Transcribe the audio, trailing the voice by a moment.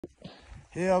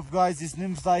Hey up guys, it's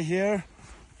NimsDai here.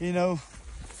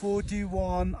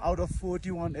 41 out of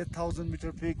 41 8,000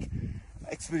 meter peak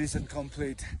expedition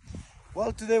complete.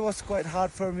 Well, today was quite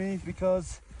hard for me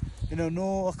because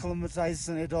no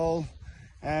acclimatization at all,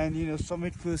 and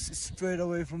summit push straight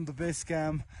away from the base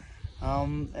camp.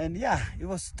 And yeah, it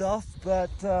was tough,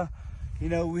 but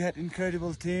we had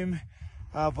incredible team,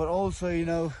 but also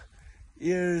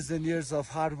years and years of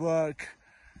hard work,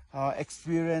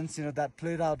 experience, that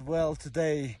played out well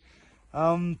today.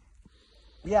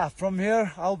 Yeah, from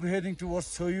here I'll be heading towards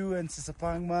Soyu and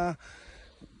Sisapangma,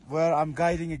 where I'm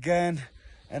guiding again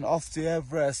and off to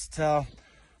Everest.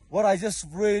 What I just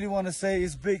really want to say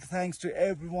is big thanks to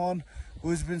everyone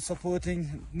who's been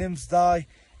supporting NimsDai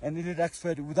and Elite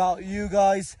Expert. Without you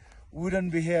guys, we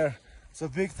wouldn't be here. So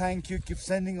big thank you, keep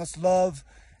sending us love,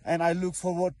 and I look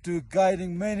forward to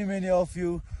guiding many of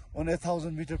you on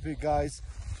 1,000 meter peak, guys.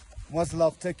 Much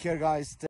love, take care guys.